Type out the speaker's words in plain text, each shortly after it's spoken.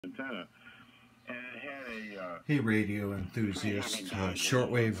antenna, and it had a hey radio enthusiast,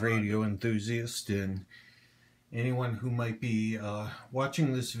 shortwave radio enthusiast, and anyone who might be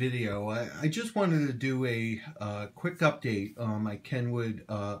watching this video. I just wanted to do a quick update on my Kenwood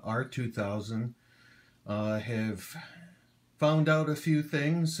R-2000. Have found out a few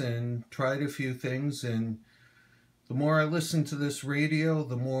things and tried a few things, and the more I listen to this radio,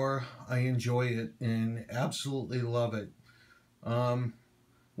 the more I enjoy it and absolutely love it.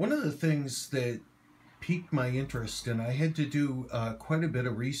 One of the things that piqued my interest, and I had to do quite a bit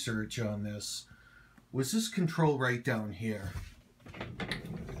of research on this, was this control right down here.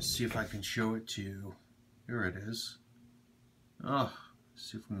 Let's see if I can show it to you. Here it is. Oh,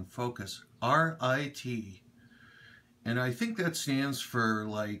 see if we can focus. RIT. And I think that stands for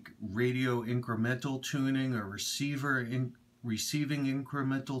like radio incremental tuning or receiving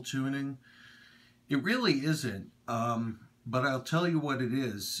incremental tuning. It really isn't, but I'll tell you what it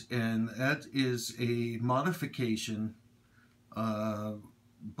is, and that is a modification,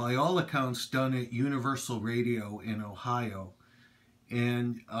 by all accounts, done at Universal Radio in Ohio.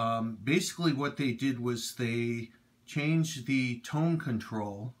 And basically what they did was they changed the tone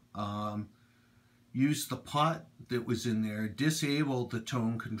control, used the pot that was in there, disabled the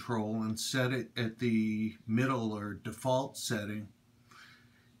tone control and set it at the middle or default setting,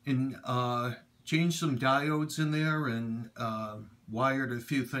 and changed some diodes in there and wired a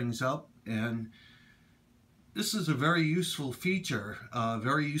few things up. And this is a very useful feature,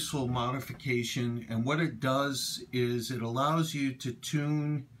 very useful modification, and what it does is it allows you to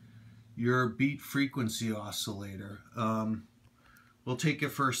tune your beat frequency oscillator. We'll take it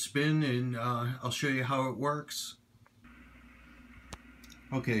for a spin and I'll show you how it works.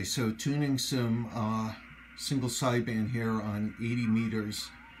 Okay, so tuning some single sideband here on 80 meters,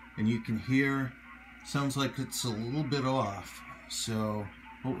 and you can hear, sounds like it's a little bit off. So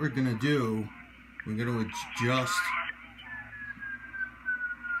what we're going to do, we're going to adjust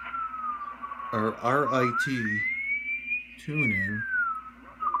our RIT tuning.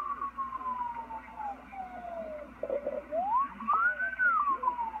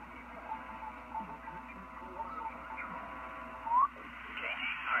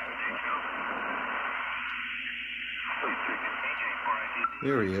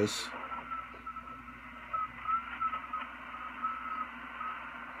 There he is.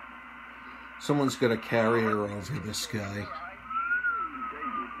 Someone's got a carrier over this guy.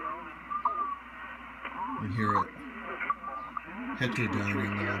 You can hear it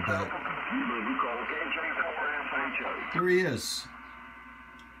heterodiming a little bit. There he is.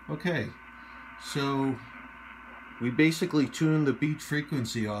 Okay, so we basically tuned the beat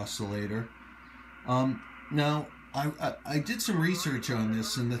frequency oscillator. Now, I did some research on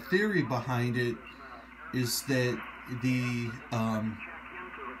this, and the theory behind it is that the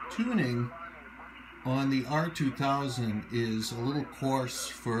tuning on the R-2000 is a little coarse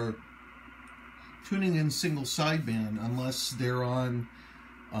for tuning in single sideband unless they're on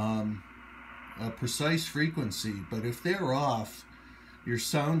a precise frequency. But if they're off, your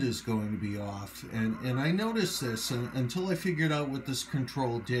sound is going to be off. And I noticed this until I figured out what this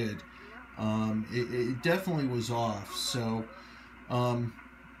control did. It definitely was off. So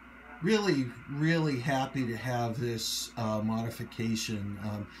really happy to have this modification.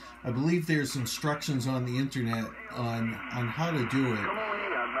 I believe there's instructions on the internet on how to do it,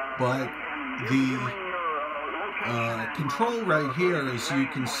 but the control right here, as you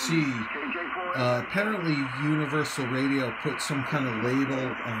can see, apparently Universal Radio put some kind of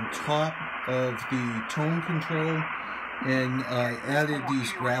label on top of the tone control and added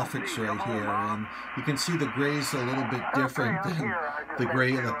these graphics right here, and you can see the gray's a little bit different than the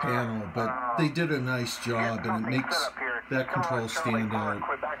gray of the panel, but they did a nice job, and it makes that control stand out.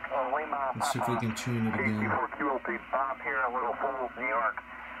 Let's see if we can tune it again.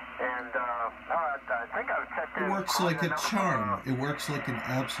 It works like a charm. It works like an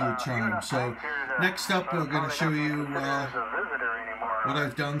absolute charm. So next up, we're going to show you what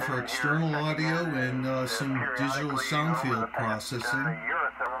I've done for external audio and some digital sound field processing.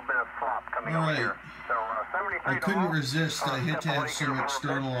 Alright, I couldn't resist. I had to have some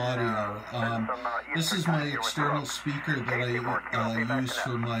external audio. This is my external speaker that I use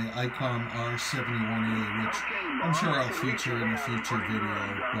for my ICOM R71A, which I'm sure I'll feature in a future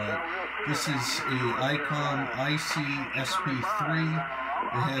video. But this is a ICOM IC-SP3.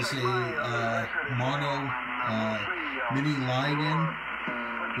 It has a mono mini line-in,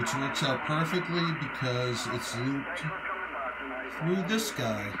 which works out perfectly because it's looped through this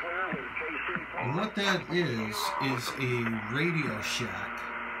guy. And what that is a Radio Shack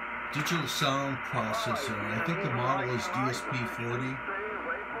digital sound processor. I think the model is DSP 40.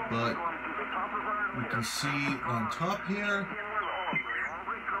 but you can see on top here,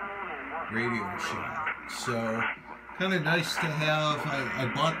 Radio Shack. So kind of nice to have. I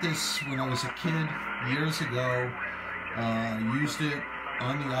bought this when I was a kid years ago. Used it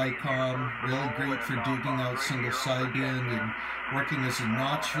on the ICOM. Really great for digging out single sideband and working as a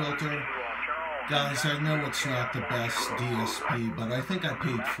notch filter. Guys, I know it's not the best DSP, but I think I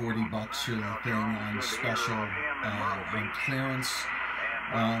paid 40 bucks for the thing on special, on clearance.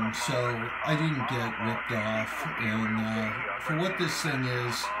 So I didn't get ripped off, and for what this thing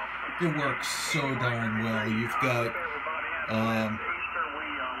is, it works so darn well. You've got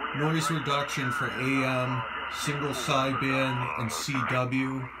noise reduction for AM, single sideband, and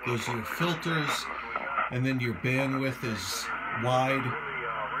CW. Those are your filters, and then your bandwidth is wide,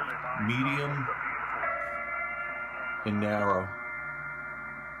 medium, and narrow.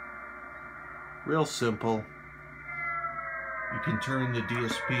 Real simple. You can turn the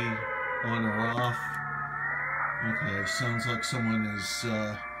DSP on or off. Okay, sounds like someone is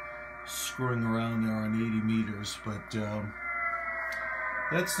screwing around there on 80 meters, but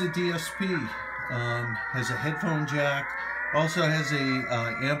that's the DSP. Has a headphone jack. Also has a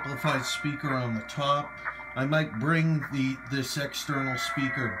amplified speaker on the top. I might bring this external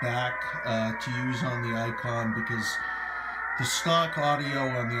speaker back to use on the ICOM, because the stock audio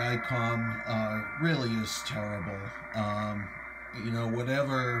on the ICOM really is terrible. You know,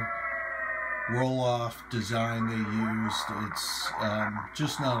 whatever roll-off design they used, it's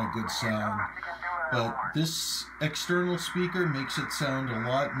just not a good sound. But this external speaker makes it sound a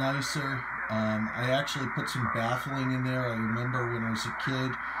lot nicer. I actually put some baffling in there. I remember when I was a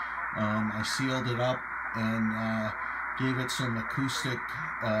kid, I sealed it up and gave it some acoustic,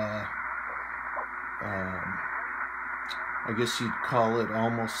 I guess you'd call it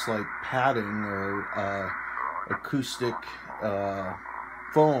almost like padding or acoustic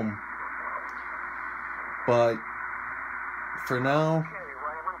foam. But for now,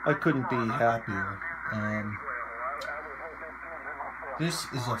 I couldn't be happier. This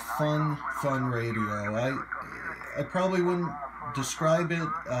is a fun radio. I probably wouldn't describe it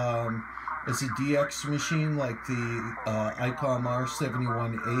as a DX machine like the ICOM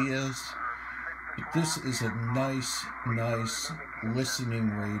R-71A is, but this is a nice listening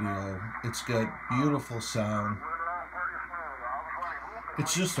radio. It's got beautiful sound.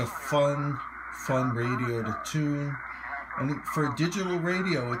 It's just a fun radio to tune, and for a digital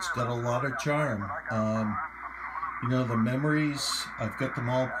radio, it's got a lot of charm. You know, the memories, I've got them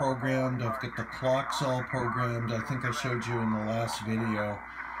all programmed. I've got the clocks all programmed. I think I showed you in the last video.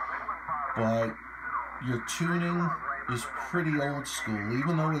 But your tuning is pretty old school.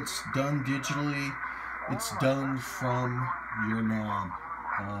 Even though it's done digitally, it's done from your knob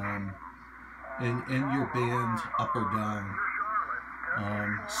and your band up or down.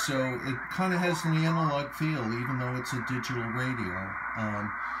 So it kind of has an analog feel, even though it's a digital radio.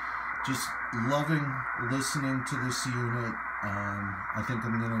 Just loving listening to this unit. I think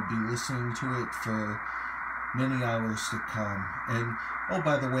I'm going to be listening to it for many hours to come. And oh,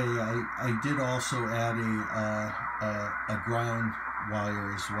 by the way, I did also add a ground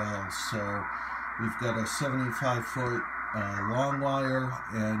wire as well. So we've got a 75-foot long wire,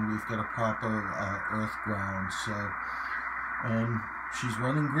 and we've got a proper earth ground. So she's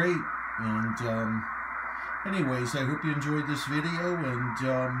running great. And anyways, I hope you enjoyed this video,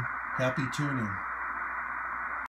 and happy tuning.